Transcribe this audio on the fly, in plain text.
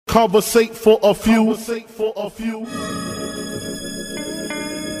Conversate for a few.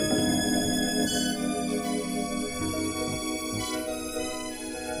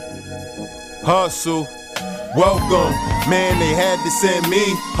 Hustle, welcome, man, they had to send me.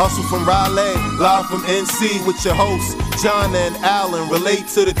 Hustle from Raleigh, live from NC with your hosts, John and Allen. Relate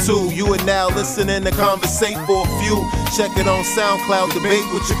to the two, you are now listening to Conversate for a few. Check it on SoundCloud, debate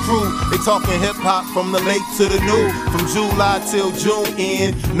with your crew. They talking hip-hop from the late to the new. From July till June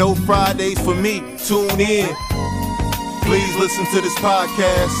end, no Fridays for me, tune in. Please listen to this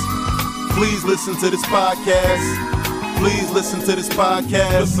podcast. Please listen to this podcast. Please listen to this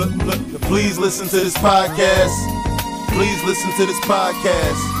podcast. Please listen to this podcast. Please listen to this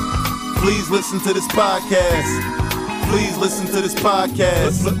podcast. Please listen to this podcast. Please listen to this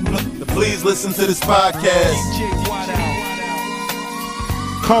podcast. Please listen to this podcast.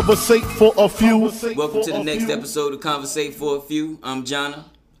 Conversate for a few. Welcome to the next episode of Conversate for a Few. I'm Jonna.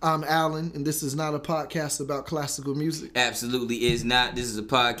 I'm Allen, and this is not a podcast about classical music. Absolutely is not. This is a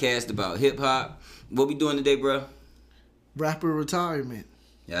podcast about hip hop. What we doing today, bro? Rapper retirement.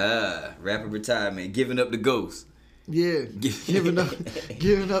 Rapper retirement. Giving up the ghost. Yeah, giving up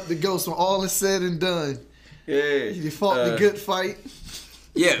the ghost when all is said and done. Yeah, you fought the good fight.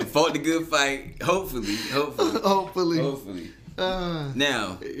 Yeah, fought the good fight. Hopefully.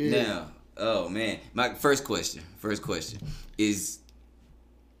 Now, oh man, my first question is: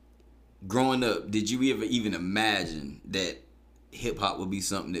 growing up, did you ever even imagine that hip hop would be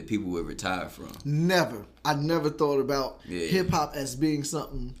something that people would retire from? Never. I never thought about hip hop as being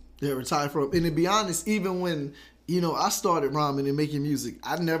something to retire from. And to be honest, even when I started rhyming and making music,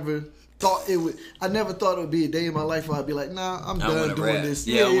 I never thought it would be a day in my life where I'd be like, nah, I'm done doing this.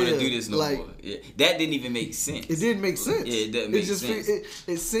 Yeah, I want to do this no more. Yeah. That didn't even make sense. It didn't make sense. Yeah, it doesn't make sense.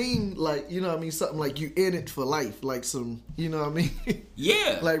 It seemed like, something like you in it for life, like some,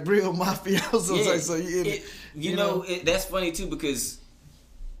 Yeah. like real mafiosos. Yeah. Like, so you in it. That's funny too, because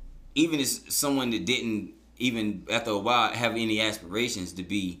even as someone that didn't, even after a while, have any aspirations to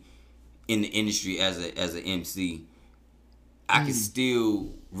be in the industry as an MC, I can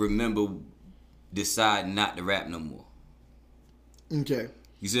still remember deciding not to rap no more. Okay.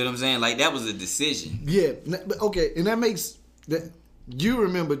 You see what I'm saying? Like, that was a decision. Yeah. Okay. And that makes that you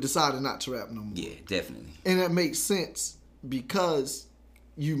remember deciding not to rap no more. Yeah, definitely. And that makes sense because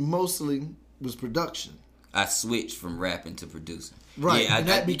you mostly was production. I switched from rapping to producing. Right. Yeah, and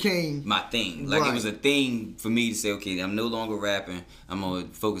that became my thing. Like, it was a thing for me to say, okay, I'm no longer rapping. I'm going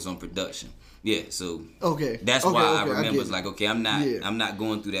to focus on production. Yeah, so that's why I remember it's like, okay, I'm not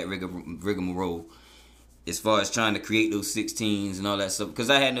going through that rigmarole as far as trying to create those 16s and all that stuff, because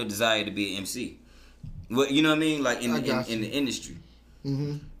I had no desire to be an MC. Well, you know what I mean? Like in the industry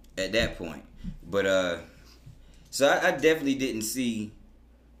at that point. But so I definitely didn't see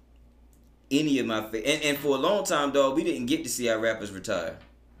any of my and for a long time, dog, we didn't get to see our rappers retire.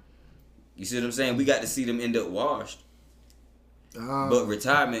 You see what I'm saying? We got to see them end up washed. But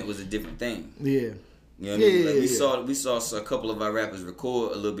retirement was a different thing. Yeah. You know what I mean? Like we saw a couple of our rappers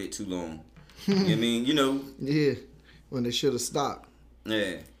record a little bit too long. You know what I mean? Yeah. When they should have stopped.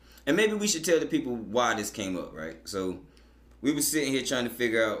 Yeah. And maybe we should tell the people why this came up, right? So we were sitting here trying to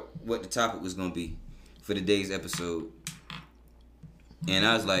figure out what the topic was gonna be for today's episode. And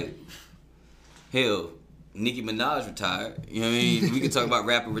I was like, hell, Nicki Minaj retired. You know what I mean? We could talk about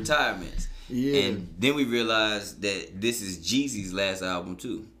rapper retirements. Yeah. And then we realized that this is Jeezy's last album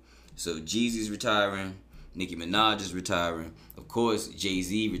too. So Jeezy's retiring, Nicki Minaj is retiring. Of course,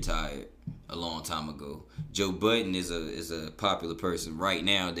 Jay-Z retired a long time ago. Joe Budden is a popular person right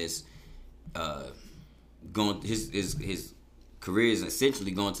now that's going his career is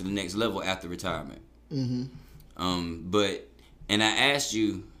essentially going to the next level after retirement. But I asked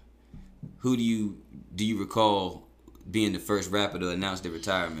you, who do you recall being the first rapper to announce their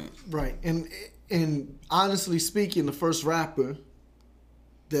retirement? Right. And honestly speaking, the first rapper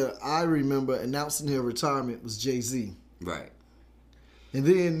that I remember announcing their retirement was Jay-Z. Right. And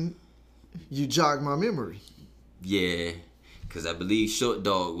then you jogged my memory. Yeah. Because I believe Short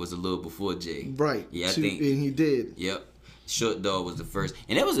Dog was a little before Jay. Right. Yeah, I think. And he did. Yep. Short Dog was the first.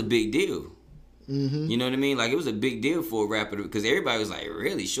 And that was a big deal. You know what I mean? Like, it was a big deal for a rapper because everybody was like,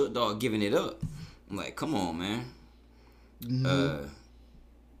 really? Short Dog giving it up? I'm like, come on, man. I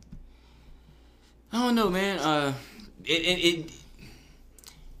don't know, man.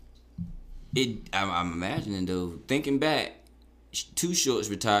 I'm imagining though, thinking back, Too Short's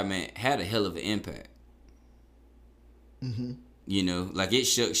retirement had a hell of an impact. You know, like, it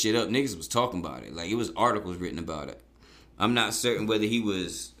shook shit up. Niggas was talking about it. Like, it was articles written about it. I'm not certain whether he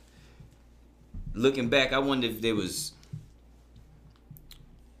was, looking back, I wonder if there was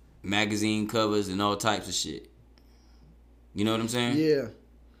magazine covers and all types of shit. You know what I'm saying?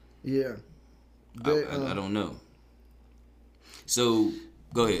 Yeah. I don't know. So,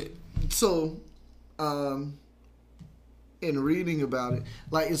 go ahead. So, in reading about it,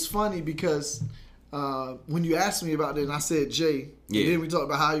 like, it's funny because when you asked me about it, and I said Jay, and then we talked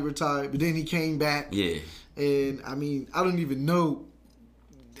about how he retired, but then he came back. Yeah. And, I mean, I don't even know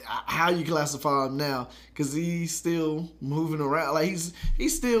how you classify him now, because he's still moving around. Like, he's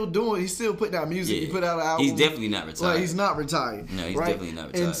still putting out music. He put out an album. He's definitely not retired. Like, he's not retired. No, he's definitely not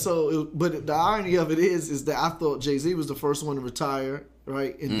retired. And so, but the irony of it is that I thought Jay-Z was the first one to retire,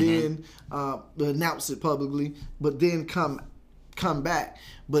 right? And then announce it publicly, but then come back.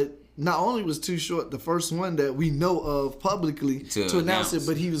 But not only was Too Short the first one that we know of publicly to announce it,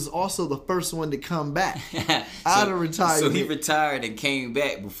 but he was also the first one to come back out of retirement. So he retired and came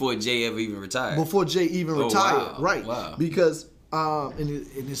back before Jay ever even retired. Before Jay even retired, wow. right? Wow. Because and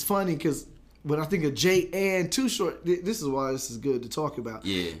it's funny because when I think of Jay and Too Short, this is why this is good to talk about.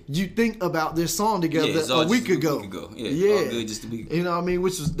 Yeah, you think about their song together a week ago. Yeah, all good just a week ago. You know what I mean?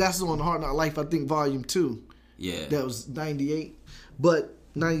 That's on Hard Knock Life, I think, Volume 2. Yeah, that was 98, but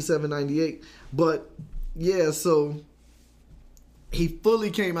 97, 98. But yeah, so he fully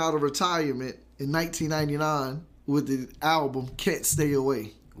came out of retirement in 1999 with the album Can't Stay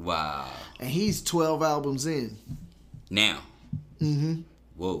Away. Wow. And he's 12 albums in now.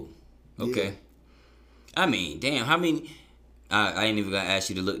 Whoa. Okay. Yeah. I mean, damn, how many? I ain't even gonna ask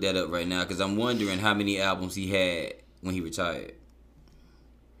you to look that up right now because I'm wondering how many albums he had when he retired.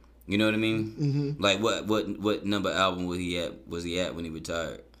 You know what I mean? Like what number album was he at when he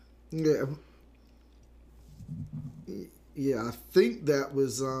retired? Yeah. Yeah, I think that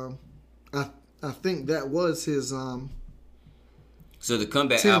was I think that was his So the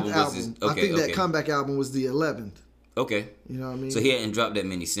comeback album was his, I think that comeback album was the 11th. Okay. You know what I mean? So he hadn't dropped that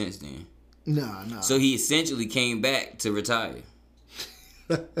many since then. Nah. So he essentially came back to retire.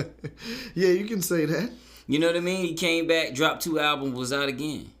 Yeah, you can say that. You know what I mean? He came back, dropped 2 albums, was out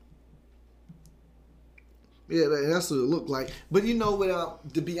again. Yeah, that's what it looked like. But you know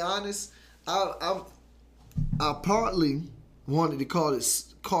what? To be honest, I partly wanted to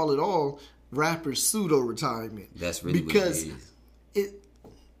call it all rapper pseudo retirement. That's really because what it is.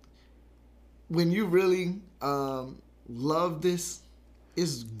 When you really love this,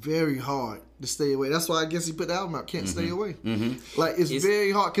 it's very hard to stay away. That's why I guess he put the album out, Can't Stay Away. Like, it's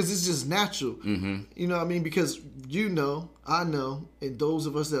very hard because it's just natural. You know what I mean? Because I know, and those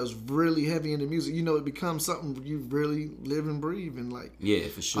of us that was really heavy into music, it becomes something you really live and breathe and like. Yeah,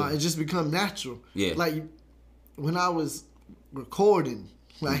 for sure. It just become natural. Yeah. Like, when I was recording,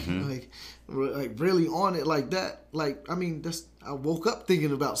 like really on it like that, like, I mean, I woke up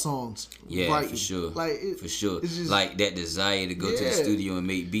thinking about songs. Yeah, writing. For sure. For sure. It's just, like, that desire to go to the studio and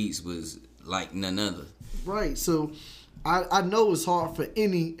make beats was like none other. Right. So I know it's hard for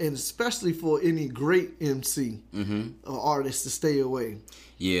any, and especially for any great MC or artist to stay away.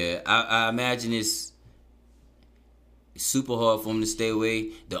 Yeah, I imagine it's super hard for them to stay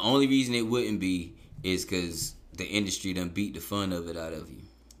away. The only reason it wouldn't be is because the industry done beat the fun of it out of you.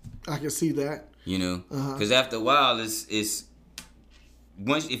 I can see that. Because after a while, it's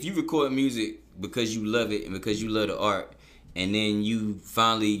once if you record music because you love it and because you love the art, and then you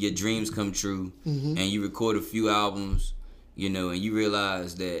finally your dreams come true, and you record a few albums, and you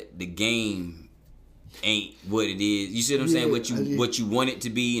realize that the game ain't what it is. You see what I'm saying? What you want it to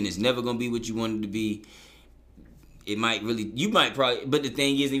be, and it's never gonna be what you want it to be. It might really, you might probably, but the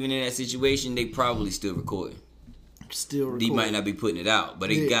thing is, even in that situation, they probably still recording. They might not be putting it out, but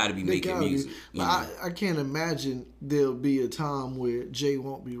they gotta be making music. I can't imagine there'll be a time where Jay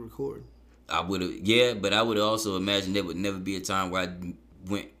won't be recording. But I would also imagine there would never be a time where I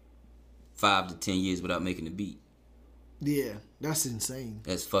went 5 to 10 years without making a beat. Yeah, that's insane.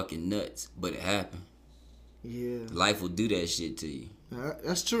 That's fucking nuts, but it happened. Yeah, life will do that shit to you.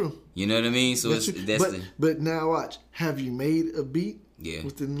 That's true. You know what I mean? So but now watch. Have you made a beat? Yeah.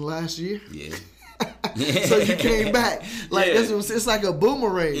 Within the last year? Yeah. So you came back. Like that's what it's like a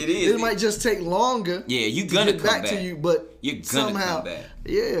boomerang. It is. It might just take longer. Yeah, you're gonna come back to you, but you're gonna somehow, come back.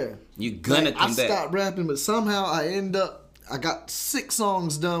 Yeah. You're gonna come back. I stopped rapping, but somehow I got 6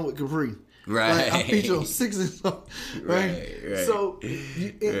 songs done with Capri. Right. Like, I featured on 6 songs. Right. So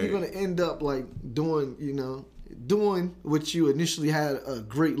you're gonna end up like doing what you initially had a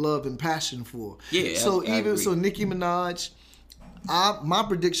great love and passion for. Yeah. So Nicki Minaj, my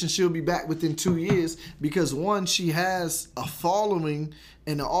prediction, she'll be back within 2 years because one, she has a following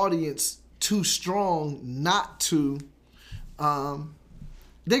and an audience too strong not to.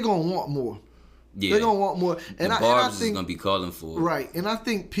 They're gonna want more. Yeah. They're gonna want more. And I think is gonna be calling for it. Right. And I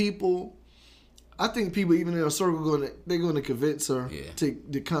think people even in a circle they're gonna convince her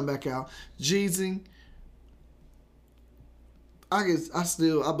to come back out. Jeezy, I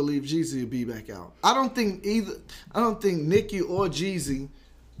believe Jeezy will be back out. I don't think Nicki or Jeezy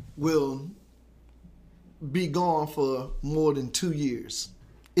will be gone for more than 2 years.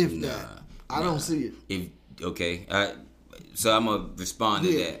 If that. I don't see it. So I'm gonna respond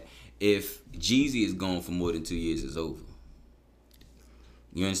to that. If Jeezy is gone for more than 2 years, it's over.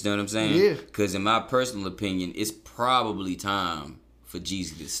 You understand what I'm saying? Yeah. Because in my personal opinion, it's probably time for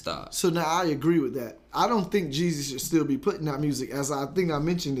Jeezy to stop. So now I agree with that. I don't think Jeezy should still be putting out music, as I think I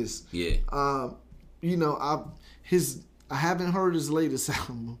mentioned this. Yeah. You know, I haven't heard his latest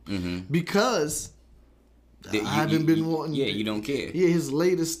album because I haven't been wanting. Yeah, you don't care. Yeah, his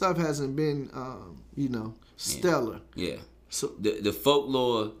latest stuff hasn't been, stellar. Yeah. So the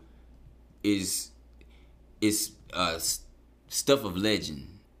folklore is stuff of legend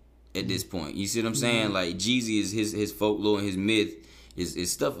at this point. You see what I'm saying? Mm-hmm. Like Jeezy is his folklore and his myth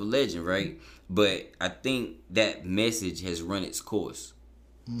is stuff of legend, right? But I think that message has run its course.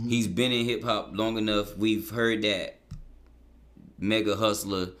 Mm-hmm. He's been in hip hop long enough. We've heard that mega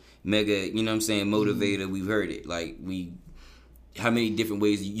hustler, mega, you know what I'm saying, motivator. Mm-hmm. We've heard it. Like how many different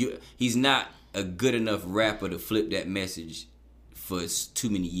ways he's not a good enough rapper to flip that message for too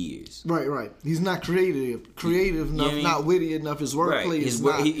many years. Right. He's not creative enough, not witty enough. His wordplay is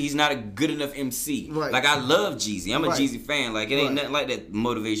not. He's not a good enough MC. Right. Like I love Jeezy. I'm a Jeezy fan. Like it ain't nothing like that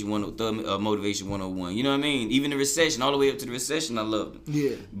Motivation 101. You know what I mean? Even the Recession, all the way up to the Recession, I loved him.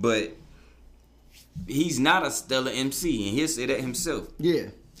 Yeah. But he's not a stellar MC, and he'll say that himself.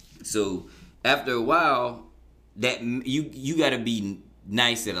 Yeah. So after a while, that you got to be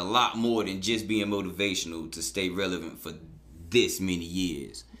nice at a lot more than just being motivational to stay relevant for this many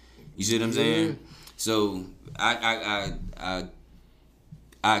years. You see what I'm saying? So I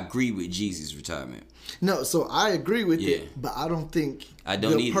agree with Jeezy's retirement. No, so I agree with it, but I don't think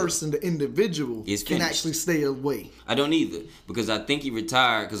the individual can actually stay away. I don't either, because I think he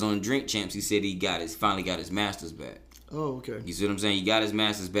retired because on Drink Champs he said he finally got his masters back. Oh, okay. You see what I'm saying? He got his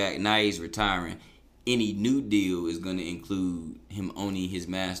masters back. Now he's retiring. Any new deal is going to include him owning his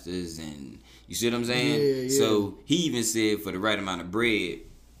masters, and you see what I'm saying? Yeah. So he even said for the right amount of bread,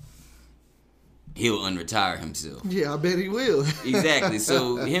 he'll unretire himself. Yeah, I bet he will. Exactly.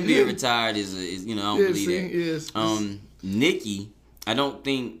 So him being retired is I don't believe that. Yes. Nicki, I don't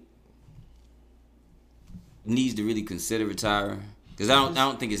think needs to really consider retiring because I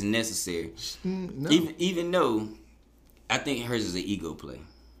don't think it's necessary. No. Even though I think hers is an ego play.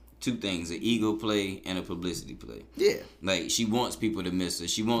 Two things, an ego play and a publicity play. Yeah. Like, she wants people to miss her.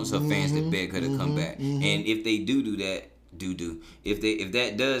 She wants her fans to beg her to come back. Mm-hmm. And if they do that, if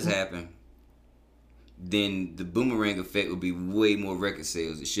that does happen, then the boomerang effect will be way more record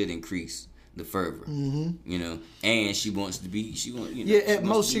sales. It should increase the fervor. Mm-hmm. You know? And she wants to be, at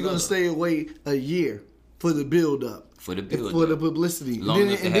most she's going to stay away a year for the build-up. For the publicity. And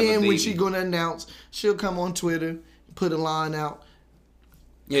then when she's going to announce, she'll come on Twitter, put a line out.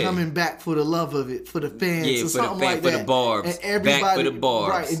 Yeah. Coming back for the love of it, for the fans, or something like that. For the barbs. And everybody, back for the barbs.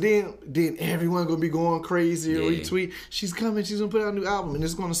 Right, and then everyone gonna be going crazy or retweet. She's coming. She's gonna put out a new album, and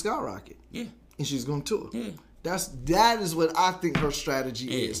it's gonna skyrocket. Yeah, and she's gonna tour. Yeah, that is what I think her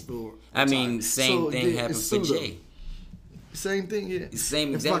strategy is for. I mean, same thing happened for Jay. Same thing, yeah.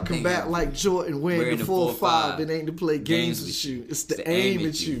 Same exact thing. If I come back like Jordan wearing the 4-5, it ain't to play games with you. It's to aim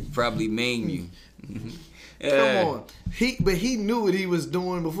at you. Probably maim you. Come on. He knew what he was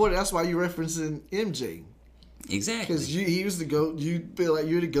doing before. That's why you referencing MJ. Exactly. Because he was the GOAT. You feel like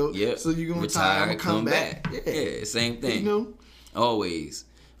you're the GOAT. Yep. So you're going to retire and come back. Yeah, same thing. You know? Always.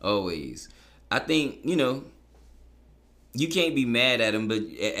 I think, you can't be mad at him, but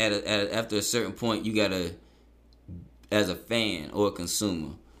after a certain point, you got to, as a fan or a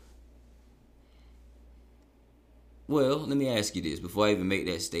consumer. Well, let me ask you this before I even make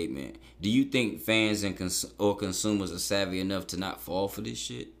that statement. Do you think fans and or consumers are savvy enough to not fall for this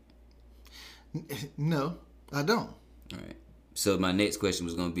shit? No, I don't. All right. So my next question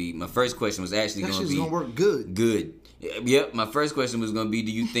was going to be, my first question was actually going to be. That shit's going to work good. Good. Yep, my first question was going to be,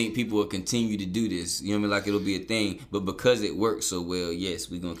 do you think people will continue to do this? You know what I mean? Like it'll be a thing. But because it works so well, yes,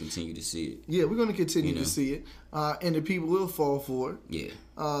 we're going to continue to see it. Yeah, we're going to continue to see it. And the people will fall for it.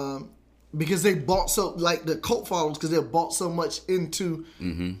 Yeah. Because they bought the cult followers, because they bought so much into.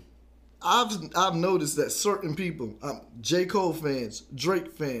 Mm-hmm. I've noticed that certain people, J. Cole fans,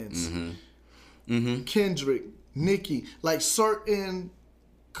 Drake fans, Kendrick, Nicki, like certain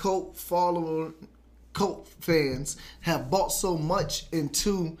cult fans have bought so much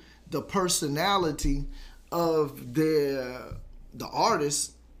into the personality of the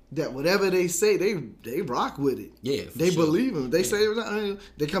artist, that whatever they say, they rock with it. Yeah, they believe them. They say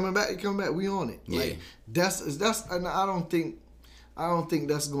they coming back. We on it. Yeah. Like that's. And I don't think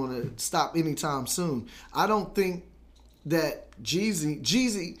that's going to stop anytime soon. I don't think that Jeezy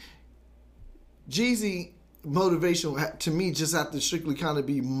motivation to me just have to strictly kind of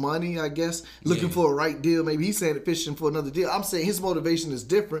be money, I guess. Looking for a right deal. Maybe he's saying it fishing for another deal. I'm saying his motivation is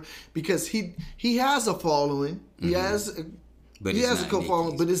different because he has a following. He has a cult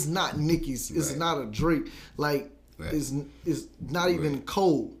following, but it's not Nicki's. It's not a Drake. Like it's not even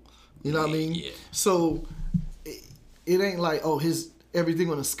Cole. You know what I mean? Yeah. So it ain't like his everything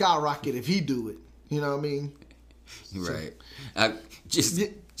gonna skyrocket if he do it. You know what I mean? Right. Just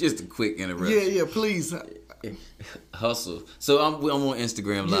a quick interruption. Yeah, please. Hustle. So I'm on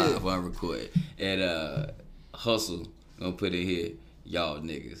Instagram Live while I record. And Hustle, gonna put it here, y'all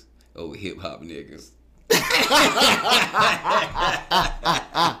niggas. Hip hop niggas.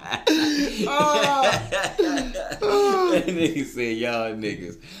 That nigga said y'all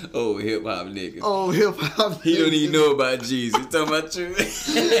niggas. Hip hop niggas. Hip hop. He don't even know about Jesus. Talking about you.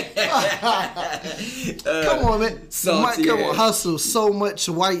 Come on, man. Salty come on, Hustle. So much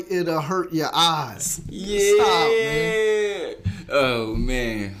white it'll hurt your eyes. Yeah. Stop, man. Oh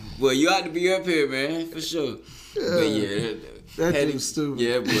man. Well, you ought to be up here, man, for sure. Yeah. But that dude's stupid.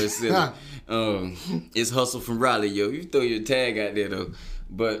 Yeah, boy, silly. It's Hustle from Raleigh, yo. You throw your tag out there though,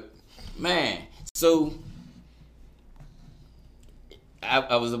 but man. So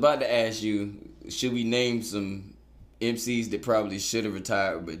I was about to ask you, should we name some MCs that probably should have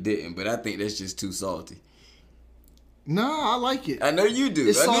retired but didn't? But I think that's just too salty. No, I like it. I know you do.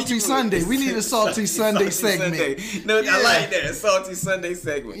 It's Salty Sunday. We need a Salty Sunday segment. No, I like that. Salty Sunday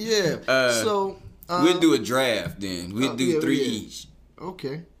segment. Yeah. We'll do a draft then. We'll do three each.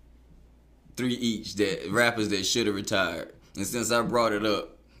 Okay. 3 each that rappers that should have retired. And since I brought it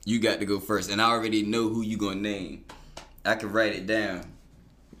up, you got to go first. And I already know who you gonna name. I could write it down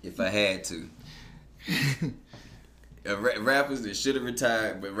if I had to. Rappers that should have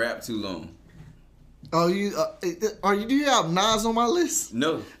retired but rap too long. Oh, do you have Nas on my list?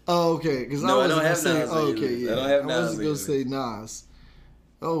 No. Oh, okay. Because I don't have Nas. Okay, yeah. I don't have Nas. I wasn't gonna say Nas.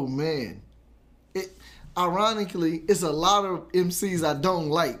 Oh man. Ironically, it's a lot of MCs I don't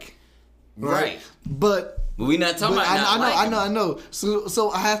like. Right. But we not talking about. I know.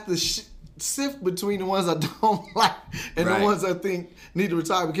 So I have to sift between the ones I don't like and the ones I think need to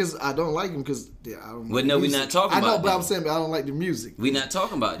retire because I don't like them because I don't. Well, no, we're not talking about. I know, but I'm saying I don't like the music. We're not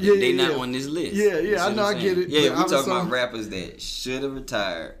talking about them. They not on this list. Yeah. I know. I get it. Yeah, we're talking about rappers that should have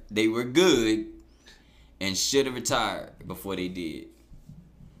retired. They were good and should have retired before they did.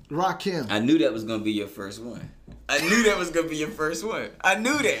 Rakim. I knew that was gonna be your first one. I knew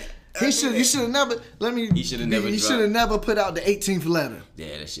that. You should have never. He should have never. He should have never put out the 18th letter.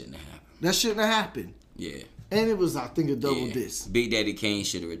 Yeah, that shouldn't have happened. That shouldn't have happened. Yeah. And it was, I think, a double disc. Big Daddy Kane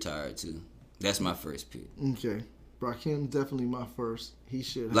should have retired too. That's my first pick. Okay. Rakim definitely my first. He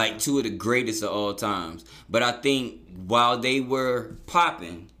should. Like 2 of the greatest of all times. But I think while they were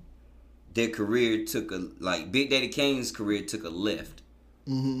popping, their career took Big Daddy Kane's career took a lift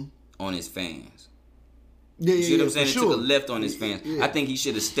on his fans. Yeah, you see what I'm saying? It sure. took a lift on his fans. Yeah. I think he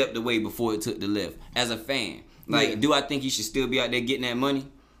should have stepped away before it took the lift. As a fan. Do I think he should still be out there getting that money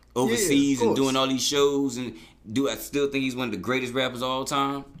overseas and doing all these shows? And do I still think he's one of the greatest rappers of all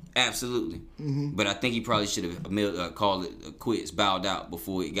time? Absolutely. Mm-hmm. But I think he probably should have called it quits, bowed out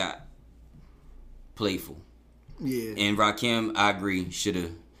before it got playful. Yeah. And Rakim, I agree, should have.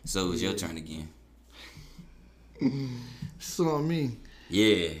 So it's your turn again. So I mean.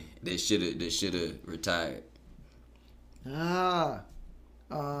 Yeah, they should have retired.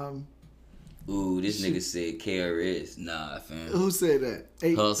 Ooh, this nigga said KRS. Nah, fam. Who said that?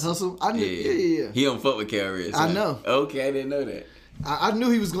 Hey, Hustle? I knew. Yeah. He don't fuck with KRS. I know. Okay, I didn't know that. I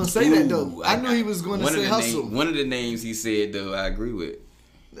knew he was gonna say that though. I knew he was gonna say Hustle. One of the names he said though, I agree with.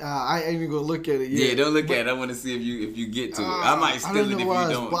 I ain't even gonna look at it yet. Yeah, don't look at it. I want to see if you get to it. I might steal it if you don't.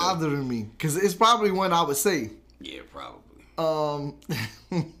 I don't know why it's bothering me because it's probably one I would say. Yeah, probably.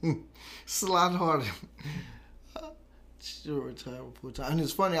 Slide harder. Sure, retire before time. And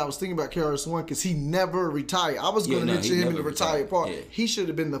it's funny, I was thinking about KRS-One because he never retired. I was going to mention him in the retired part. Yeah. He should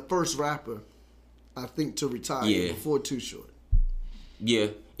have been the first rapper, I think, to retire before Too Short. Yeah,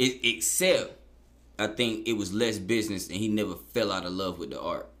 except I think it was less business and he never fell out of love with the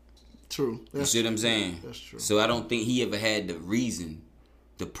art. True. You see what I'm saying? That's true. So I don't think he ever had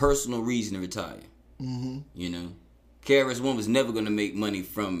the personal reason to retire. Mm-hmm. You know? KRS-One was never going to make money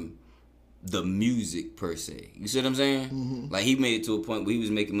from the music per se. You see what I'm saying? Mm-hmm. Like he made it to a point where he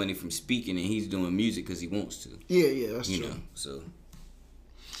was making money from speaking, and he's doing music because he wants to. Yeah, that's true. You know, so.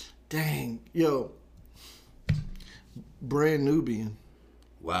 Dang, yo, Brand Nubian.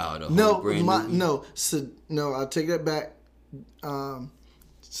 Wow, the whole Brand Nubian. No, I take that back.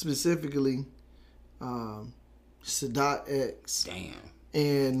 Specifically, Sadat X. Damn.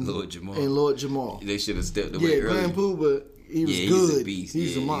 And Lord Jamal. They should have stepped away earlier. Grand Puba, he was good. He's a beast.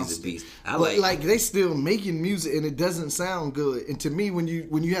 He's a monster. He's a beast. But like they still making music and it doesn't sound good. And to me, when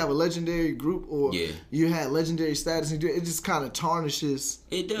you have a legendary group or you had legendary status, and it just kind of tarnishes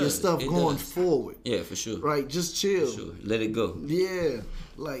your stuff going forward. Yeah, for sure. Right, just chill. For sure. Let it go. Yeah,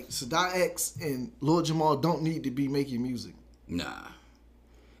 like Sadat X and Lord Jamal don't need to be making music. Nah.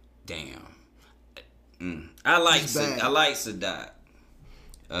 Damn. I like Sadat.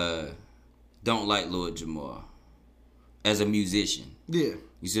 Don't like Lord Jamal as a musician. Yeah.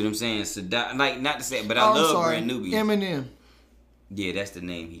 You see what I'm saying? Sadat, like, not to say, but I love Brand Nubian. Eminem. Yeah, that's the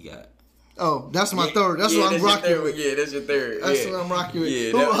name he got. Oh, that's my third. That's what I'm rocking with. Yeah, that's your third. That's what I'm rocking with.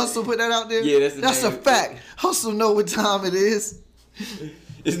 Yeah, Hustle put that out there? Yeah, that's a fact. Hustle know what time it is.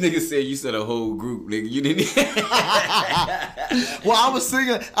 This nigga said you said a whole group, nigga. You didn't. Well, I was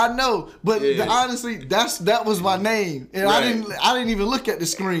singing. I know, but honestly, that was my name, and I didn't even look at the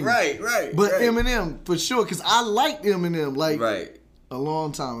screen. Right. But Eminem for sure, because I liked Eminem like a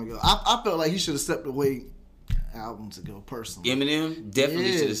long time ago. I felt like he should have stepped away albums ago. Personally, Eminem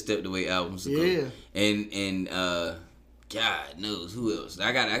definitely should have stepped away albums ago. Yeah, and God knows who else.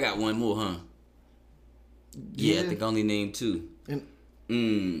 I got one more, huh? Yeah, I think I only named two.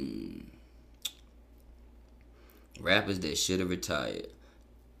 Rappers that should have retired.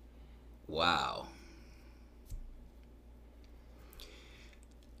 Wow.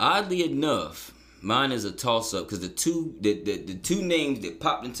 Oddly enough, mine is a toss up because the two names that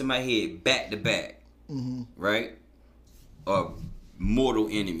popped into my head back to back, right, are mortal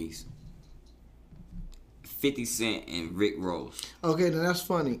enemies. 50 Cent and Rick Ross. Okay, now that's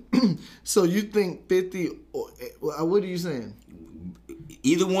funny. So you think 50? What are you saying?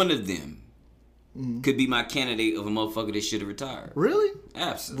 Either one of them could be my candidate of a motherfucker that should have retired. Really?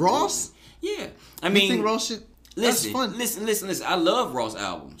 Absolutely. Ross? Yeah. I mean, you think Ross should? Listen, that's fun. Listen. I love Ross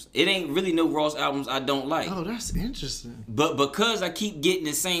albums. It ain't really no Ross albums I don't like. Oh, that's interesting. But because I keep getting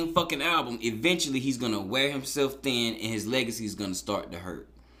the same fucking album, eventually he's gonna wear himself thin and his legacy is gonna start to hurt.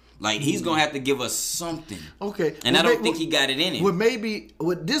 Like, he's going to have to give us something. Okay. And I don't think he got it in him. Well, maybe,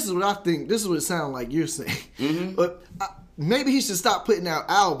 this is what I think, this is what it sounds like you're saying. But maybe he should stop putting out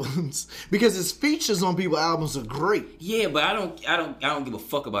albums because his features on people's albums are great. Yeah, but I don't give a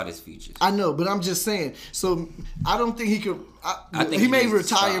fuck about his features. I know, but I'm just saying. So, I don't think he could, I think he may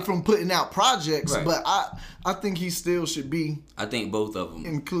retire from putting out projects, but I think he still should be. I think both of them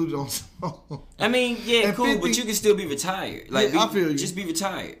included on song. I mean, yeah, and cool, 50, but you can still be retired. Like, I feel you. Just be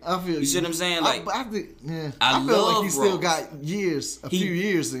retired. I feel you. You see what I'm saying? Like, I feel like he still got a few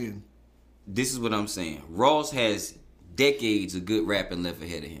years in. This is what I'm saying. Ross has decades of good rapping left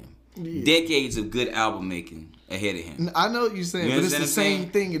ahead of him. Yeah. Decades of good album making ahead of him. I know what you're saying, but it's the same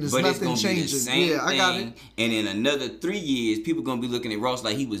thing and it's nothing changing. Yeah, I got it. And in another 3 years, people gonna be looking at Ross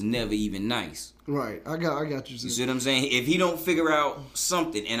like he was never even nice. Right, I got you. You see what I'm saying? If he don't figure out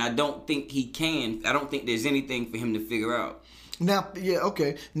something, and I don't think he can, I don't think there's anything for him to figure out. Now, yeah,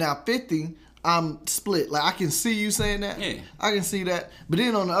 okay. Now 50, I'm split. Like I can see you saying that. Yeah, I can see that. But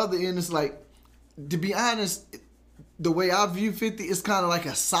then on the other end, it's like, to be honest, the way I view 50, it's kind of like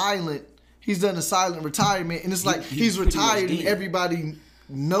he's done a silent retirement, and it's like he's retired and everybody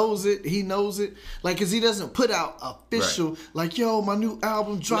knows it. He knows it. Like, because he doesn't put out official, like, yo, my new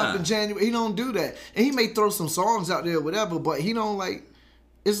album dropped in January. He don't do that. And he may throw some songs out there or whatever, but he don't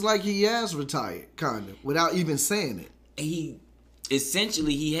it's like he has retired, kind of, without even saying it. He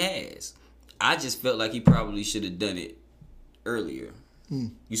has. I just felt like he probably should have done it earlier.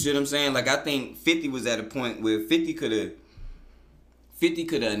 You see what I'm saying? Like, I think 50 was at a point where 50 could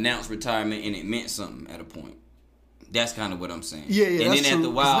have announced retirement and it meant something at a point. That's kind of what I'm saying. Yeah, and that's then after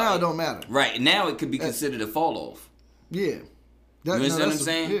a while, now it don't matter. Right, now it could be considered a fall off. Yeah. You understand what I'm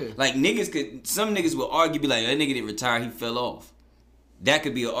saying? Yeah. Like, some niggas will argue, be like, that nigga didn't retire, he fell off. That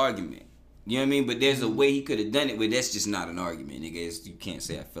could be an argument. You know what I mean? But there's a way he could have done it where that's just not an argument, nigga. You can't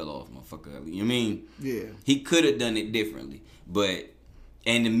say I fell off, motherfucker. You know what I mean? Yeah. He could have done it differently.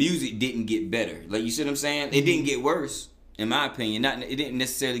 And the music didn't get better. Like, you see what I'm saying? It didn't get worse, in my opinion. It didn't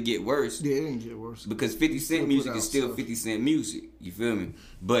necessarily get worse. Yeah, it didn't get worse. Because 50 Cent music is still 50 Cent music. You feel me?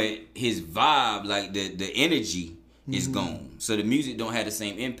 But his vibe, like the energy is gone. So the music don't have the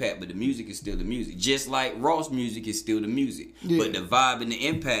same impact, but the music is still the music. Just like Ross music is still the music. Yeah. But the vibe and the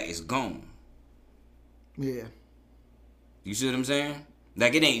impact is gone. Yeah. You see what I'm saying?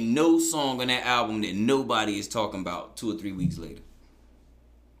 Like, it ain't no song on that album that nobody is talking about 2 or 3 weeks later.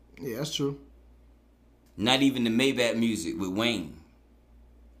 Yeah, that's true. Not even the Maybach Music with Wayne.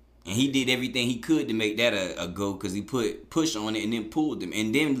 And he did everything he could to make that a go, because he put Push on it and then pulled them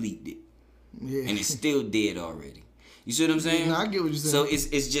and then leaked it. Yeah. And it's still dead already. You see what I'm saying? No, I get what you're saying. So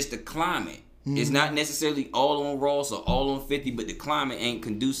it's just the climate. Mm-hmm. It's not necessarily all on Ross or all on 50, but the climate ain't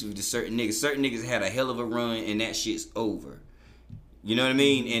conducive to certain niggas. Certain niggas had a hell of a run and that shit's over. You know what I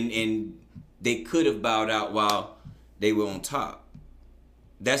mean? And they could have bowed out while they were on top.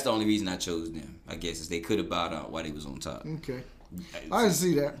 That's the only reason I chose them, I guess, is they could have bowed out while they was on top. Okay. I can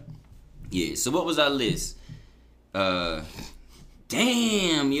see that. Yeah, so what was our list? Damn,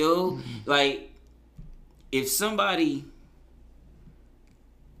 yo. Like, if somebody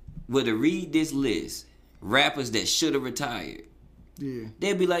were to read this list, rappers that should have retired, yeah,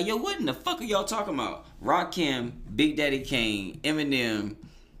 they'd be like, yo, what in the fuck are y'all talking about? Rakim, Big Daddy Kane, Eminem,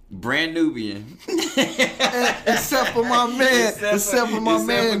 Brand Nubian. Except for my man. Except for my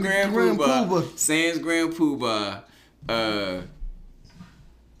man, Grand Puba. Sans Grand Puba.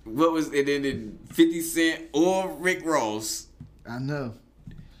 What was it in 50 Cent or Rick Ross? I know.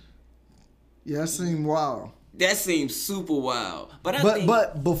 Yeah, that seemed wild. That seems super wild.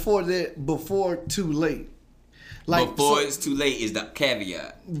 But before too late. Like, before it's too late is the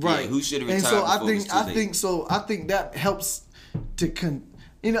caveat. Right. Yeah, who should have retired? And so I think that helps to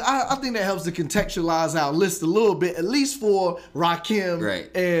I think that helps to contextualize our list a little bit, at least for Rakim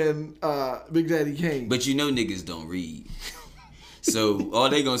and Big Daddy Kane. But niggas don't read. So all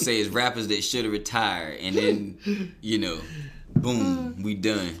they gonna say is rappers that should have retired, and then boom, we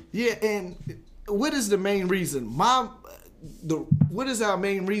done. Yeah, and what is the main reason? What is our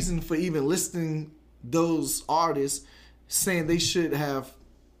main reason for even listing those artists saying they should have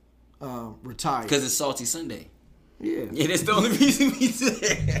retired? Because it's Salty Sunday. Yeah, that's the only reason we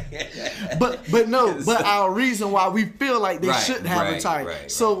say. But our reason why we feel like they should have retired.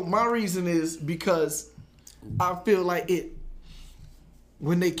 So my reason is because I feel like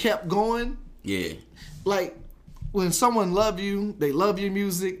when they kept going. Yeah. Like, when someone love you, they love your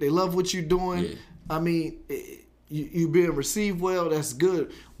music, they love what you're doing. Yeah. I mean, you being received well, that's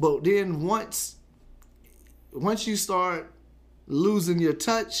good. But then once you start losing your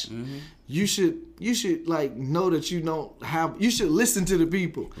touch, mm-hmm. you should like know that you should listen to the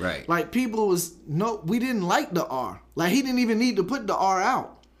people. Right. Like, we didn't like the R. Like, he didn't even need to put the R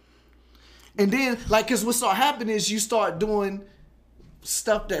out. And then, like, cause what start happening is you start doing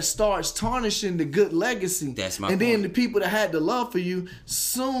stuff that starts tarnishing the good legacy. That's my point. And then the people that had the love for you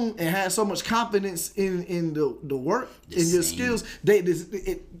soon and had so much confidence in the work and your skills,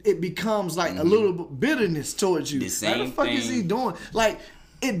 it becomes like a little bitterness towards you. The same what the fuck thing. Is he doing? Like,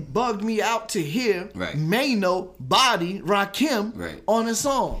 it bugged me out to hear Mano body Rakim on a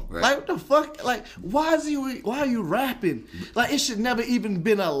song. Right. Like, what the fuck? Like, why are you rapping? Like, it should never even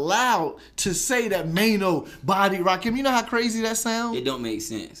been allowed to say that Mano body Rakim. You know how crazy that sounds? It don't make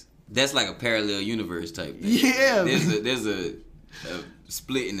sense. That's like a parallel universe type thing. Yeah. There's a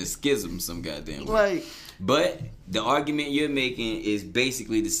split in the schism some goddamn way. Like, but the argument you're making is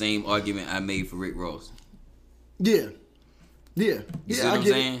basically the same argument I made for Rick Ross. Yeah. Yeah. You see what I'm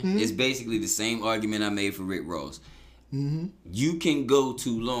saying? Mm-hmm. It's basically the same argument I made for Rick Ross. Mm-hmm. You can go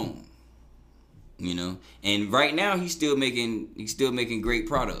too long, and right now he's still making great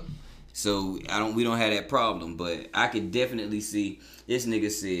product. So we don't have that problem, but I could definitely see this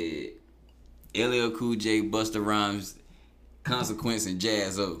nigga said LL Cool J, Busta Rhymes, Consequence, and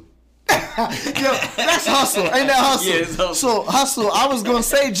Jaz-O. Yo, that's Hustle. Ain't that Hustle? Yeah, it's Hustle. So, Hustle, I was going to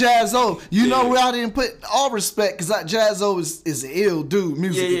say Jaz-O. You know where I didn't put all respect, because Jaz-O is an ill dude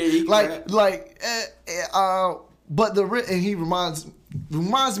musically. And he reminds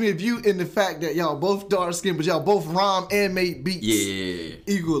me of you in the fact that y'all both dark skinned, but y'all both rhyme and make beats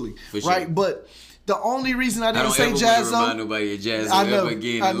equally. For sure. Right? But the only reason I didn't say Jaz-O, I don't remind nobody of Jaz-O ever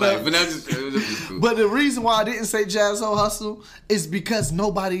again in life. But that's just cool. But the reason why I didn't say Jaz-O Hustle is because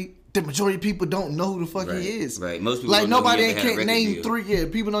the majority of people don't know who the fuck he is. Right. Most people like, nobody can't name three. Yeah,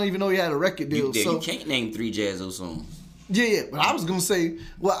 people don't even know he had a record deal. You can't name 3 Jaz-O songs. Yeah, but I was gonna say,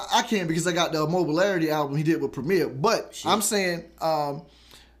 well, I can't because I got the Mobilarity album he did with Premier. But shit. I'm saying, I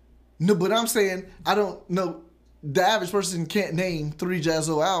don't know. The average person can't name 3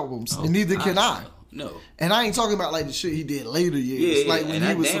 Jaz-O albums, and neither can I. No. And I ain't talking about like the shit he did later years, like when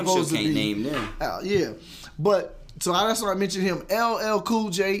he was supposed to be. Name them. Yeah, but. So that's why I mentioned him. LL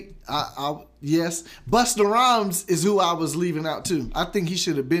Cool J, yes. Busta Rhymes is who I was leaving out too. I think he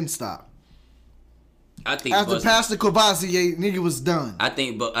should have been stopped. I think after Pastor Courvoisier, nigga was done. I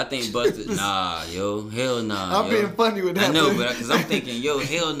think Busta. Nah, yo, hell nah. I'm being funny with that. I know, but because I'm thinking, yo,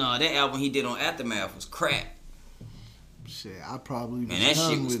 hell nah. That album he did on Aftermath was crack. Shit, I probably. Man, that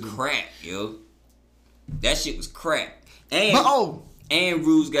shit was crack, yo. That shit was crack. And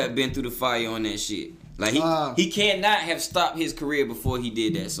Ruse got been through the fire on that shit. Like he cannot have stopped his career before he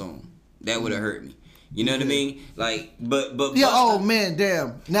did that song. That would have hurt me. You know what I mean? Like, but yeah. Oh man,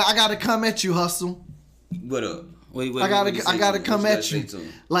 damn. Now I gotta come at you, Hustle. What up? I gotta come at you.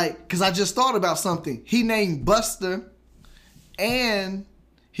 Like, cause I just thought about something. He named Buster, and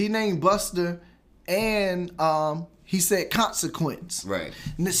he said Consequence. Right.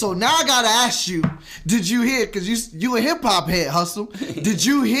 So now I gotta ask you, did you hear? Cause you a hip hop head, Hustle. Did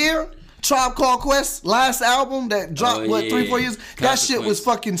you hear Tribe Called Quest last album that dropped 3-4 years? That shit was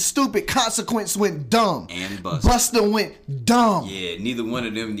fucking stupid. Consequence went dumb. And Buster went dumb. Yeah, neither one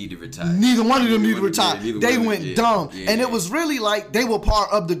of them need to retire. They went dumb. Yeah. And it was really like they were part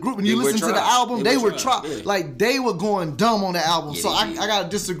of the group. When you listen to the album, they were like they were going dumb on the album. So I gotta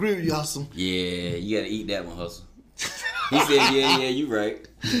disagree with you, Hustle. Yeah, you gotta eat that one, Hustle. He said, yeah, you right.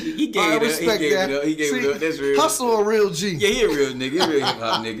 He gave I it respect up. He gave it up. That's real. Hustle a real G. Yeah, he a real nigga. He a real hip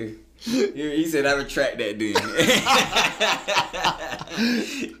hop nigga. He said, I retract that dude.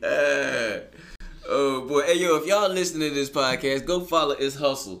 Oh boy, hey yo, if y'all listening to this podcast, go follow It's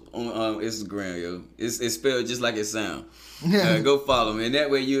Hustle on Instagram, yo. It's spelled just like it sound. Go follow him, and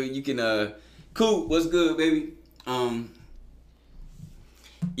that way you can cool. What's good, baby?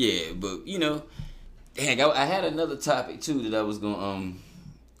 Yeah, but you know, dang, I had another topic too that I was gonna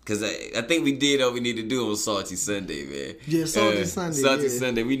Cause I think we did all we need to do on Salty Sunday, man. Yeah, Salty Sunday. Salty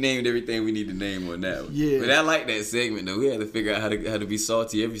Sunday. We named everything we need to name on that one. Yeah. But I like that segment though. We had to figure out how to be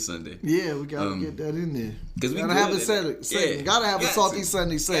salty every Sunday. Yeah, we gotta get that in there. Cause we gotta have a segment. Yeah, gotta have a Salty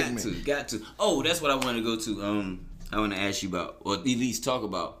Sunday segment. Got to. Oh, that's what I want to go to. I want to ask you about, or at least talk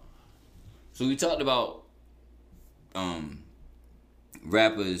about. So we talked about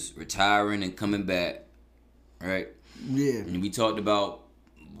rappers retiring and coming back, right? Yeah. And we talked about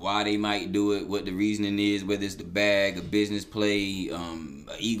why they might do it, what the reasoning is, whether it's the bag, a business play, an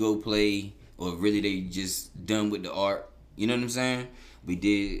ego play, or really they just done with the art. You know what I'm saying? We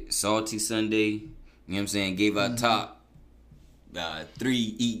did Salty Sunday. You know what I'm saying? Gave our top 3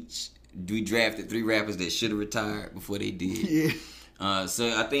 each. We drafted 3 rappers that should have retired before they did. Yeah.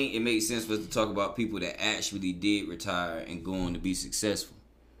 So I think it makes sense for us to talk about people that actually did retire and go on to be successful.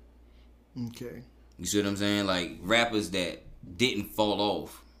 Okay. You see what I'm saying? Like rappers that didn't fall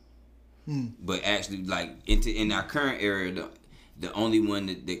off. But actually, like in our current era, the only one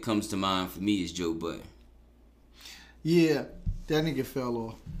that comes to mind for me is Joe Budden. Yeah, that nigga fell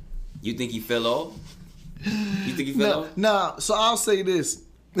off. You think he fell off? You think he fell off? Nah. So I'll say this.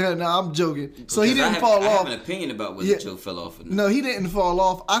 Yeah, no, I'm joking. So he didn't fall off. I have an opinion about whether Joe fell off or not. No, he didn't fall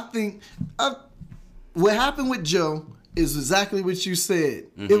off. I think what happened with Joe is exactly what you said.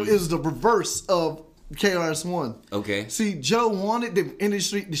 It was the reverse of KRS-One. Okay. See, Joe wanted the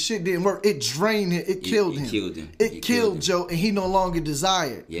industry. The shit didn't work. It drained him. It killed him. It killed Joe, and he no longer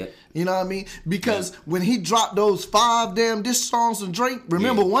desired. Yeah. You know what I mean? Because when he dropped those 5 damn diss songs from Drake,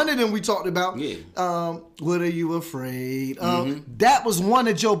 remember one of them we talked about? Yeah. What Are You Afraid Of? That was one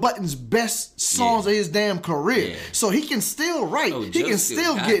of Joe Budden's best songs of his damn career. Yeah. So he can still write. He can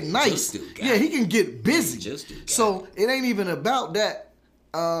still get nice. He can get busy. So it ain't even about that.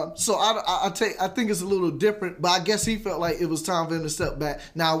 So I think it's a little different, but I guess he felt like it was time for him to step back.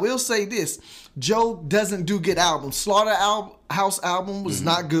 Now I will say this: Joe doesn't do good albums. Slaughterhouse album was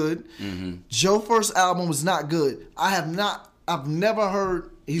not good. Joe first album was not good. I've never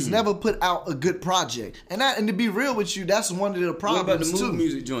heard. He's never put out a good project, and to be real with you, that's one of the problems. What about the Mood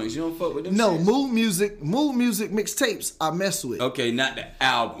Music joints? You don't fuck with them? No, Mood Music mixtapes I mess with. Okay, not the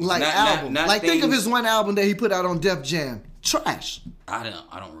album. Like album. Like think of his one album that he put out on Def Jam. Trash. I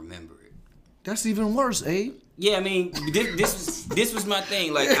don't remember it. That's even worse, Abe. Yeah, I mean, this was my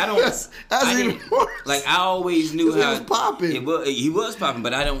thing. Like I didn't like I always knew how it was popping. He was popping,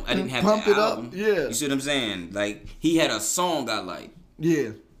 but I didn't have Pump the it album. Up. Yeah. You see what I'm saying? Like he had a song I like.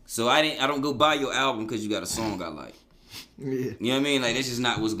 Yeah. So I don't go buy your album because you got a song I like. Yeah. You know what I mean? Like that's just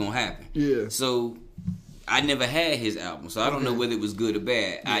not what's gonna happen. Yeah. So I never had his album, so I don't know whether it was good or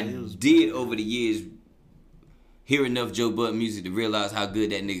bad. Yeah, I did over the years hear enough Joe Budden music to realize how good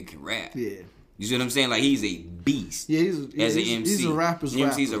that nigga can rap. Yeah. You see what I'm saying? Like he's a beast. Yeah, as an MC. He's a rapper's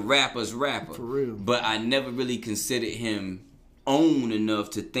rapper. He's a rapper's rapper. For real. But I never really considered him own enough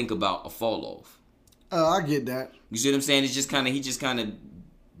to think about a fall off. I get that. You see what I'm saying? It's just he just kind of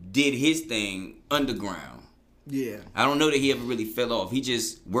did his thing underground. Yeah. I don't know that he ever really fell off. He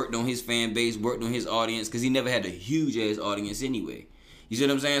just worked on his fan base, worked on his audience, because he never had a huge ass audience anyway. You see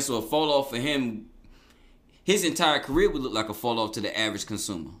what I'm saying? So a fall off for him, his entire career would look like a fall off to the average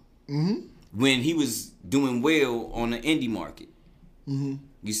consumer. Mm-hmm. When he was doing well on the indie market. Mm-hmm.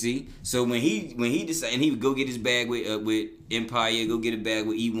 You see? So when he decided, and he would go get his bag with Empire, go get a bag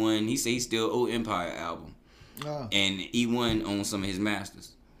with E1. He said he still owe Empire album. Oh. And E1 owns some of his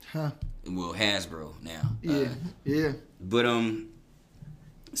masters. Huh. Well, Hasbro now. Yeah, yeah. But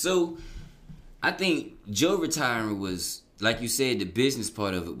so I think Joe retiring was, like you said, the business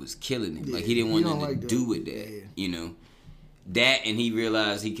part of it was killing him. Yeah, like he didn't want nothing to do with that. Yeah. You know, that, and he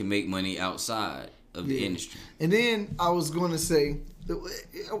realized he can make money outside of the industry. And then I was going to say,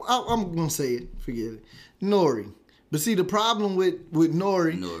 I'm going to say it. Forget it. Nori. But see, the problem with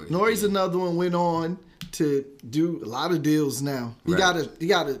Nori's another one, went on to do a lot of deals now. He got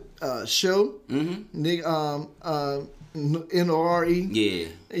a show, NORE. Yeah.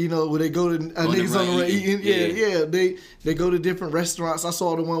 You know, where they go to niggas on the road eating. Yeah. They go to different restaurants. I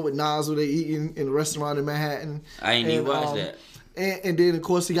saw the one with Nas where they eating in a restaurant in Manhattan. I ain't even watched that. And then of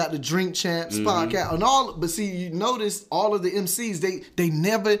course he got the Drink Champs podcast and all. But see, you notice all of the MCs, they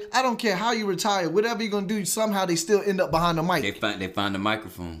never. I don't care how you retire, whatever you're gonna do, somehow they still end up behind the mic. They find the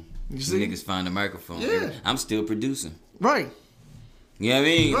microphone. You see? Niggas find the microphone. Yeah. I'm still producing. Right. You know what I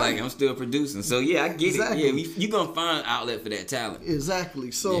mean? Right. Like, I'm still producing. So, yeah, I get it. Yeah, you're going to find an outlet for that talent.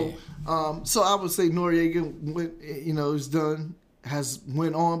 Exactly. So, so I would say Noriega, is done,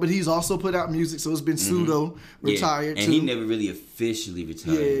 went on, but he's also put out music, so it's been pseudo retired, and too. he never really officially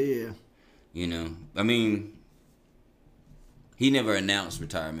retired. Yeah. You know? I mean, he never announced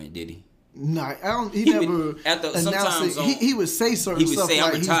retirement, did he? No, he never announced it. He would say certain stuff. He would say,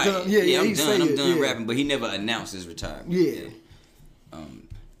 I'm retired. I'm done yeah. rapping, but he never announced his retirement. Yeah.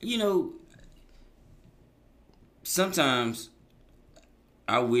 You know, sometimes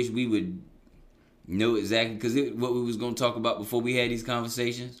I wish we would know exactly, because what we was going to talk about before we had these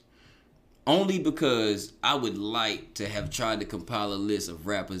conversations, only because I would like to have tried to compile a list of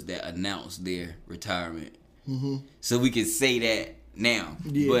rappers that announced their retirement. Mm-hmm. So we could say that now.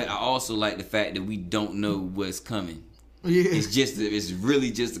 Yeah. But I also like the fact that we don't know what's coming. Yeah. It's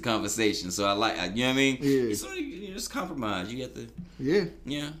really just a conversation. So I like, you know what I mean? Yeah. It's only, it's compromise. You have to. Yeah.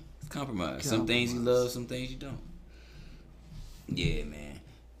 Yeah. Compromise. Some things you love, some things you don't. Yeah, man.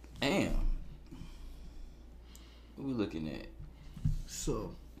 Damn. What we looking at?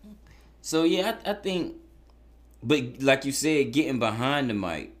 So yeah, I think, but like you said, getting behind the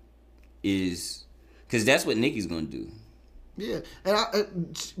mic is, because that's what Nicki's gonna do. Yeah,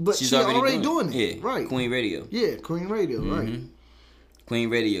 and but she's already doing it. Yeah, right. Queen Radio. Yeah, Queen Radio. Right. Queen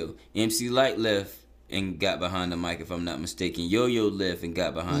Radio. MC Lyte left and got behind the mic, if I'm not mistaken. Yo-Yo left and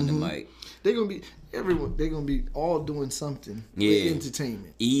got behind the mic. They're gonna be They're gonna be all doing something. Yeah. With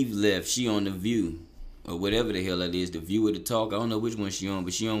entertainment. Eve left. She on The View, or whatever the hell that is. The View or The Talk. I don't know which one she on,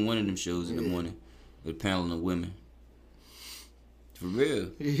 but she on one of them shows in the morning with a panel of women. For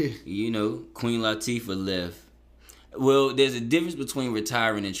real. Yeah. You know, Queen Latifah left. Well, there's a difference between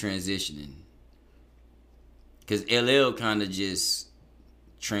retiring and transitioning. Because LL kind of just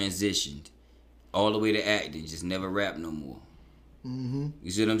transitioned all the way to acting, just never rap no more. Mm-hmm.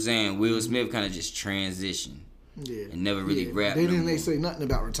 You see what I'm saying? Will Smith kind of just transitioned. Yeah. And never really rapped no more. They say nothing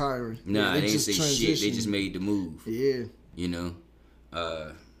about retiring. Nah, they didn't say shit. They just made the move. Yeah. You know?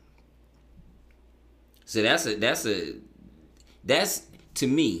 So that's to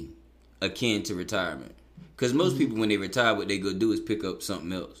me akin to retirement. Because most people, when they retire, what they go do is pick up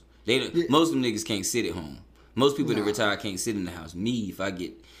something else. Most of them niggas can't sit at home. Most people that retire can't sit in the house. Me, if I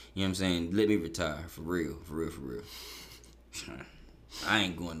get, you know what I'm saying, let me retire. For real. I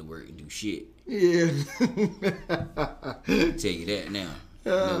ain't going to work and do shit. Yeah. I'll tell you that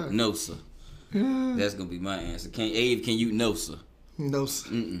now. No, sir. That's going to be my answer. Can you? No, sir. No, sir.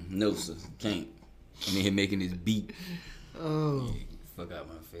 No, sir. Can't. I'm in here making this beat. Oh. Yeah, fuck out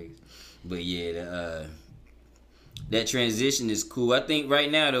my face. But yeah, that transition is cool. I think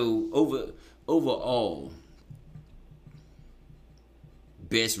right now, though, overall,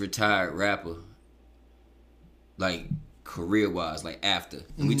 best retired rapper, like career-wise, like after.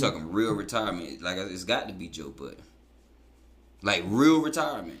 And we talking real retirement. Like, it's got to be Joe Budden. Like, real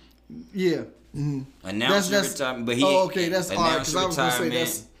retirement. Yeah. Mm-hmm. Announced retirement, but he... Oh, okay, that's hard, because I was going to say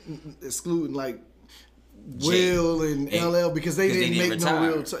that's excluding, like, Will and LL, because they didn't make retire.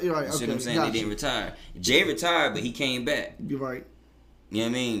 No real... You're right, you see what I'm saying? They didn't retire. Jay retired, but he came back. You're right. You know what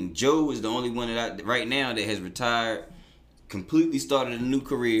I mean? Joe is the only one right now that has retired, completely started a new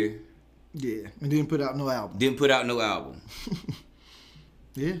career. Yeah, and didn't put out no album. Didn't put out no album.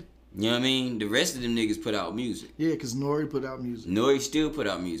 Yeah. You know what I mean? The rest of them niggas put out music. Yeah, because Nori put out music. Nori still put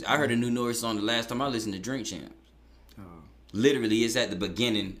out music. I heard a new Nori song the last time I listened to Drink Champs. Literally, it's at the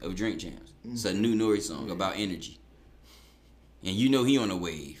beginning of Drink Champs. It's a new Nori song about energy. And you know he on a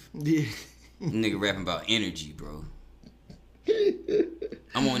wave. Yeah. Nigga rapping about energy, bro.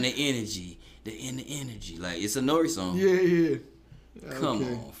 I'm on the energy. The energy. Like, it's a Nori song. Yeah. Come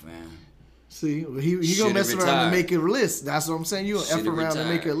on, fam. See, he gonna mess around and make a list. That's what I'm saying. You gonna F around and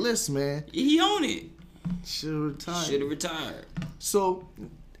make a list, man. He on it. Should have retired. So,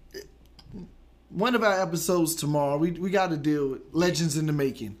 one of our episodes tomorrow, we got to deal with Legends in the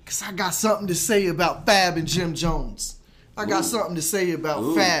Making. Because I got something to say about Fab and Jim Jones. I got something to say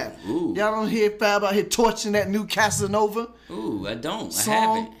about Fab. Y'all don't hear Fab out here torching that new Casanova? I don't. Song, I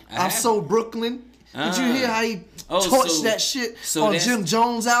haven't. I'm So Brooklyn. Did you hear how he torched that shit on Jim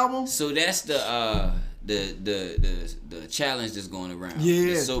Jones' album? So that's the challenge that's going around.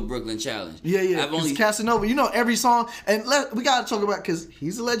 Yeah. The So Brooklyn challenge. Yeah. It's Casanova. You know every song, and we gotta talk about, because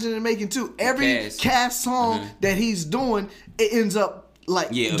he's a legend in the making too. Every Cass song that he's doing, it ends up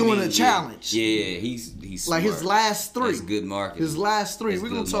doing a challenge. Yeah, he's like smart. His last 3. That's good marketing. His last 3. We're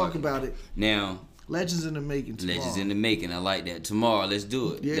gonna talk about it now. Legends in the Making tomorrow. Legends in the Making. I like that. Tomorrow, let's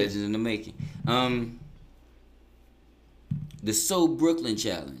do it. Yeah. Legends in the Making. The So Brooklyn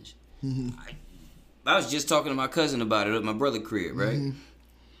challenge. Mm-hmm. I was just talking to my cousin about it at my brother's crib, right? Mm-hmm.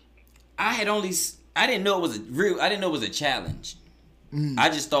 I didn't know it was a challenge. Mm-hmm. I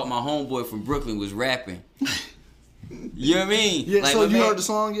just thought my homeboy from Brooklyn was rapping. You know what I mean? Yeah. Like, so you heard the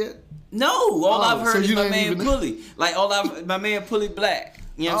song yet? No. All I've heard is my man Pulley. My man Pulley Black.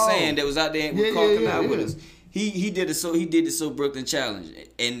 You know what I'm saying? That was out there with Carl with us. He did the So Brooklyn challenge,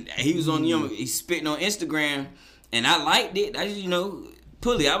 and he was on he's spitting on Instagram, and I liked it.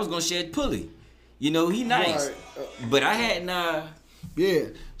 Pulley. I was gonna share Pulley. He nice, right. But I hadn't. Yeah.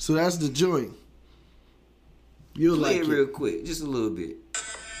 So that's the joint. You'll play like it real quick, just a little bit.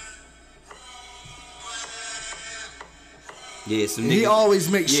 Yeah, some niggas. He always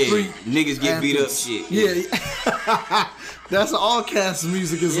makes street niggas get anthems. Beat up shit. Yeah. That's all cast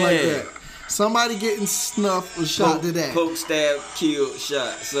music is like that. Somebody getting snuffed or shot to that. Poke, stab, kill,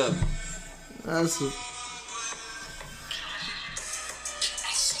 shot, something. That's a...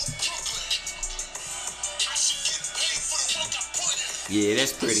 Yeah,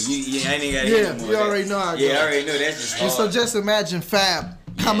 that's pretty. I ain't got it. You already know how it goes. I already know. That's just hard. So just imagine Fab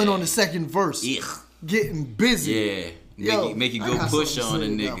coming on the second verse. Getting busy. Yeah. Make you go push on a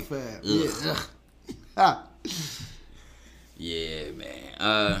nigga. Yeah,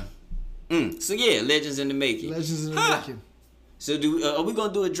 man. So yeah, Legends in the Making. Legends in the Making. So are we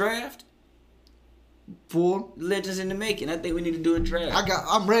gonna do a draft for Legends in the Making? I think we need to do a draft.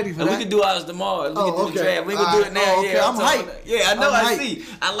 I'm ready for that. We can do ours tomorrow. We can do the draft. We can do it now. Okay. I'm hyped. Yeah, I know. I see.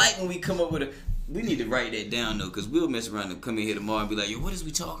 I like when we come up with we need to write that down though, because we'll mess around and come in here tomorrow and be like, yo, what is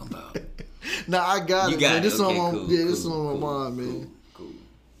we talking about? Nah, I got it. Man. This okay, on this is on my mind, man. Cool.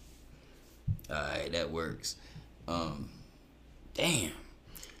 All right, that works. Damn.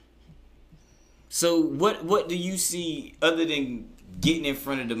 So what do you see other than getting in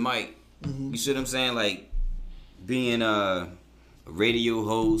front of the mic? Mm-hmm. You see what I'm saying? Like being a radio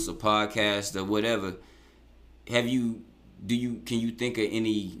host, a podcast, or whatever. Can you think of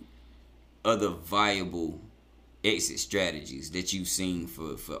any other viable exit strategies that you've seen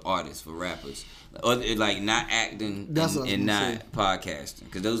for artists, for rappers, like not acting and not podcasting?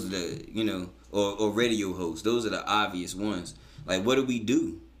 Because those are the or radio hosts. Those are the obvious ones. Like, what do we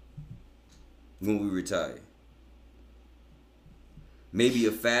do when we retire? Maybe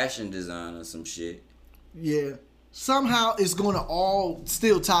a fashion design or some shit. Yeah. Somehow it's going to all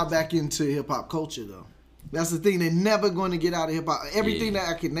still tie back into hip-hop culture, though. That's the thing. They're never going to get out of hip-hop. Everything that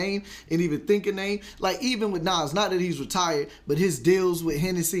I can name and even think of name, like even with Nas, not that he's retired, but his deals with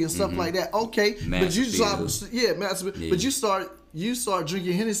Hennessy and stuff like that. Okay. But you start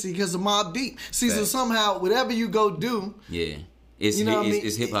drinking Hennessy because of Mobb Deep. See, so somehow, whatever you go do... Yeah. It's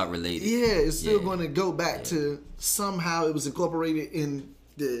hip-hop related. Yeah, it's still going to go back to somehow it was incorporated in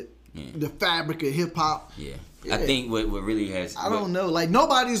the fabric of hip-hop. Yeah. I think what really has... I don't know. Like,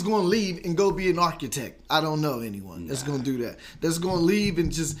 nobody's going to leave and go be an architect. I don't know anyone that's going to do that. That's going to leave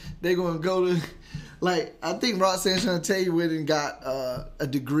and just... They're going to go to... Like, I think Roxanne Shante went and got a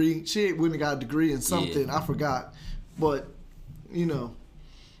degree. She went and got a degree in something. I forgot. But, I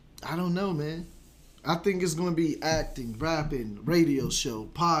don't know, man. I think it's going to be acting, rapping, radio show,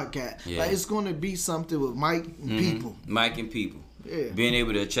 podcast. Yeah. Like, it's going to be something with mic and people. Mic and people. Yeah. Being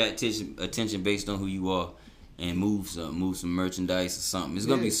able to attract attention based on who you are and move some merchandise or something. It's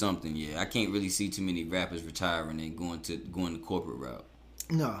going to be something, I can't really see too many rappers retiring and going the corporate route.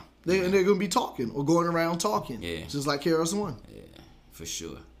 No. They're gonna be talking or going around talking. Yeah. Just like KRS-One. Yeah, for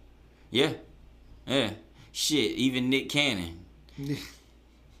sure. Yeah. Shit, even Nick Cannon.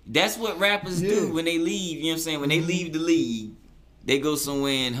 That's what rappers do when they leave. You know what I'm saying? When they leave the league, they go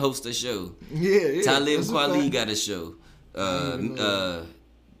somewhere and host a show. Yeah. Talib Kweli got a show.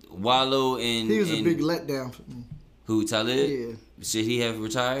 Wallow and he was a big letdown for me. Who, Talib? Yeah. Should he have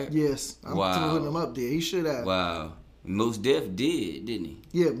retired? Yes. I'm putting him up there. He should have. Wow. Mos Def did, didn't he?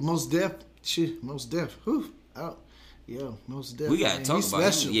 Yeah, Mos Def. Shit, Mos Def. Whew. Yeah, Mos Def. We gotta talk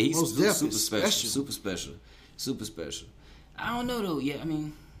about him. Yeah, he's super special. Super special. I don't know though. Yeah, I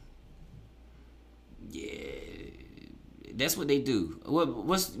mean, yeah, that's what they do.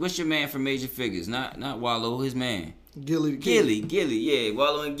 What's your man from Major Figures? Not Wallow. His man. Gilly. Yeah,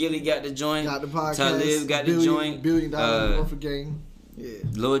 Wallow and Gilly got the joint. Got the podcast. Talib got the joint. $1 billion for game. Yeah.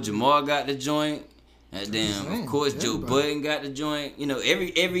 Lord Jamar got the joint. Of course, Joe Budden got the joint. You know,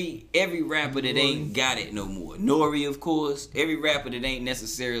 every rapper that ain't got it no more. Nori, of course. Every rapper that ain't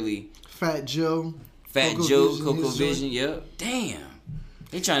necessarily Fat Joe, Coco Vision. Yep. Damn,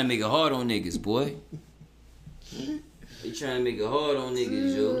 they trying to make it hard on niggas, boy. They trying to make it hard on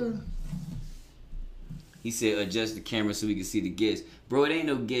niggas, Joe. He said, adjust the camera so we can see the guests. Bro, it ain't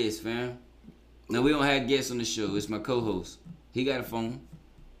no guests, fam. No, we don't have guests on the show. It's my co-host. He got a phone.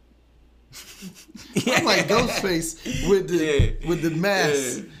 I'm like Ghostface with the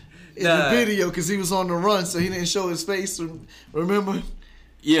mask in the video because he was on the run, so he didn't show his face. Remember?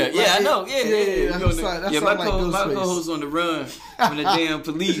 Yeah, I know. Yeah. My like co-host on the run from the damn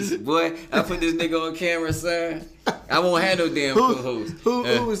police, boy. I put this nigga on camera, son. I won't have no damn co-host.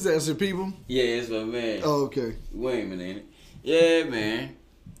 Who is that? Is it people? Yeah, it's my man. Oh, okay. Wayman, ain't it? Yeah, man.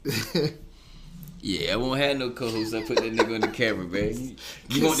 Yeah, I won't have no co-host. I put that nigga on the camera, man.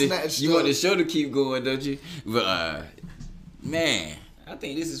 You want the show to keep going, don't you? But man, I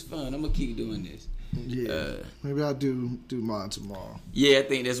think this is fun. I'm gonna keep doing this. Yeah, maybe I'll do mine tomorrow. Yeah, I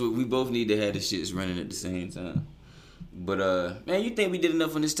think that's what we both need to have the shits running at the same time. But man, you think we did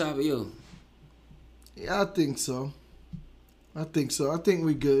enough on this topic, yo? Yeah, I think so. I think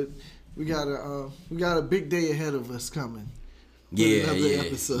we good. We got a big day ahead of us coming. Yeah,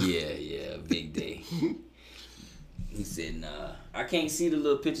 big day. He said, nah, I can't see the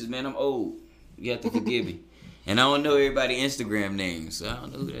little pictures, man. I'm old. You have to forgive me. And I don't know everybody's Instagram names, so I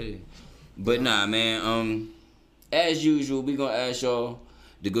don't know who that is. But nah, man, as usual, we gonna ask y'all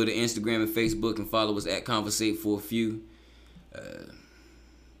to go to Instagram and Facebook and follow us at Conversate for a Few.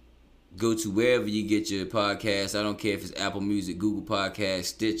 Go to wherever you get your podcasts. I don't care if it's Apple Music, Google Podcasts,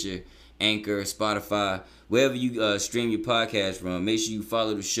 Stitcher, Anchor, Spotify, wherever you stream your podcast from. Make sure you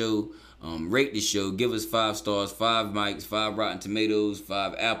follow the show, rate the show, give us 5 stars, 5 mics, 5 Rotten Tomatoes,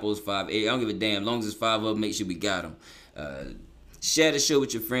 5 apples, 5 eggs. I don't give a damn. As long as it's 5 of them, make sure we got them. Share the show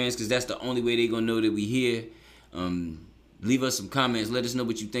with your friends because that's the only way they're going to know that we here. Leave us some comments. Let us know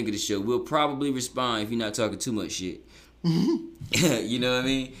what you think of the show. We'll probably respond if you're not talking too much shit. You know what I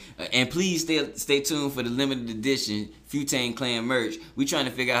mean? And please stay tuned for the limited edition Futane Clan merch. We trying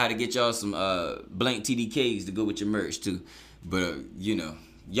to figure out how to get y'all some blank TDKs to go with your merch too. But you know,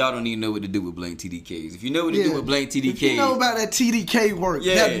 y'all don't even know what to do with blank TDKs. If you know what to do with blank TDKs, if you know about that TDK work,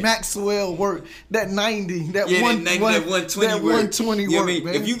 that Maxwell work, that 90, that 120 that work, 120 work,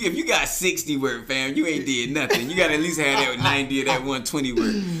 man. If you got 60 work, fam, you ain't did nothing. You got to at least have that 90 or that 120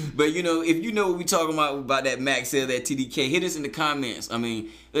 work. But you know, if you know what we talking about that Maxwell, that TDK, hit us in the comments. I mean,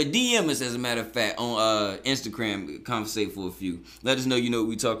 DM us as a matter of fact on Instagram, Conversate for a Few. Let us know you know what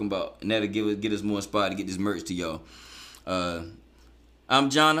we talking about, and that'll get us more inspired to get this merch to y'all. I'm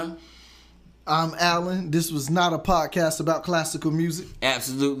Jonna. I'm Alan. This was not a podcast about classical music.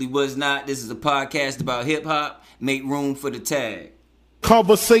 Absolutely was not. This is a podcast about hip hop. Make room for the tag.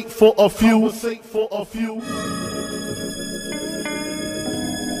 Conversate for a few.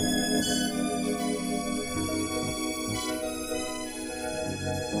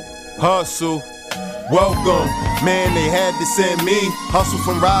 Hustle. Welcome, man, they had to send me. Hustle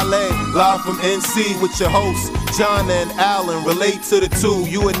from Raleigh, live from NC with your hosts, Jonna and Alan. Relate to the two.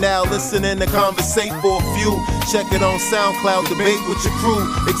 You are now listening to Conversate for a Few. Check it on SoundCloud, debate with your crew.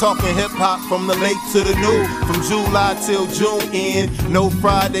 They talking hip hop from the late to the new. From July till June end. No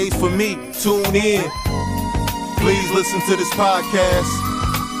Fridays for me. Tune in. Please listen to this podcast.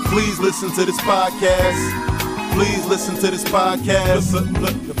 Please listen to this podcast. Please listen to this podcast.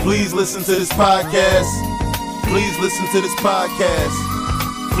 Please listen to this podcast. Please listen to this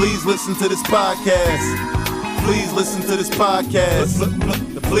podcast. Please listen to this podcast. Please listen to this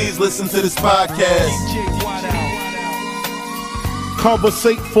podcast. Please listen to this podcast.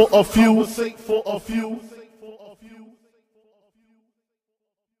 Conversate for a few.